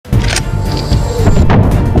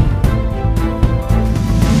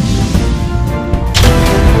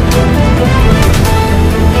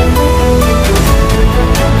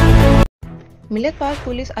Millat Park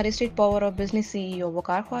Police arrested Power of Business CEO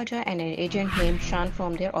Waqar Khawaja and an agent named Shan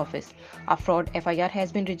from their office. A fraud FIR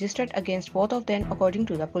has been registered against both of them, according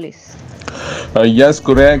to the police. Yes,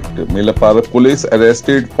 correct. Millat Park Police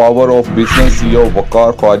arrested Power of Business CEO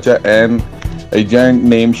Waqar Khawaja and agent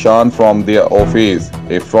named Shan from their office.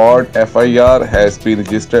 A fraud FIR has been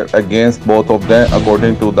registered against both of them,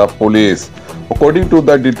 according to the police. According to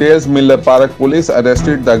the details, Millat Park Police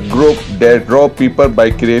arrested the group that robbed people by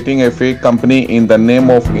creating a fake company in the name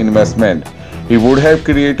of investment. He would have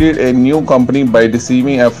created a new company by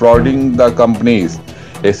deceiving and frauding the companies.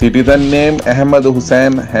 A citizen named Ahmed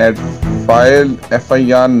Hussain had filed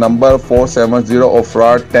FIR number 470 of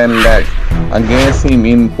fraud 10 lakh against him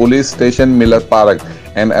in police station Millat Park,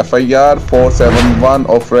 and FIR 471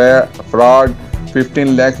 of fraud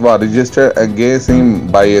 15 lakhs were registered against him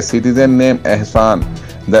by a citizen named Ehsan.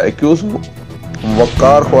 The accused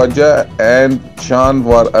Waqar Khawaja and Shan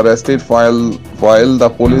were arrested while the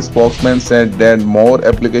police spokesman said that more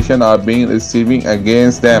applications are being receiving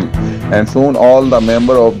against them, and soon all the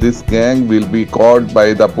members of this gang will be caught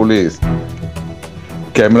by the police.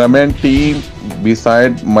 Cameraman team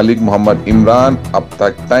beside Malik Muhammad Imran, Up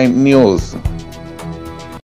Tak Time News.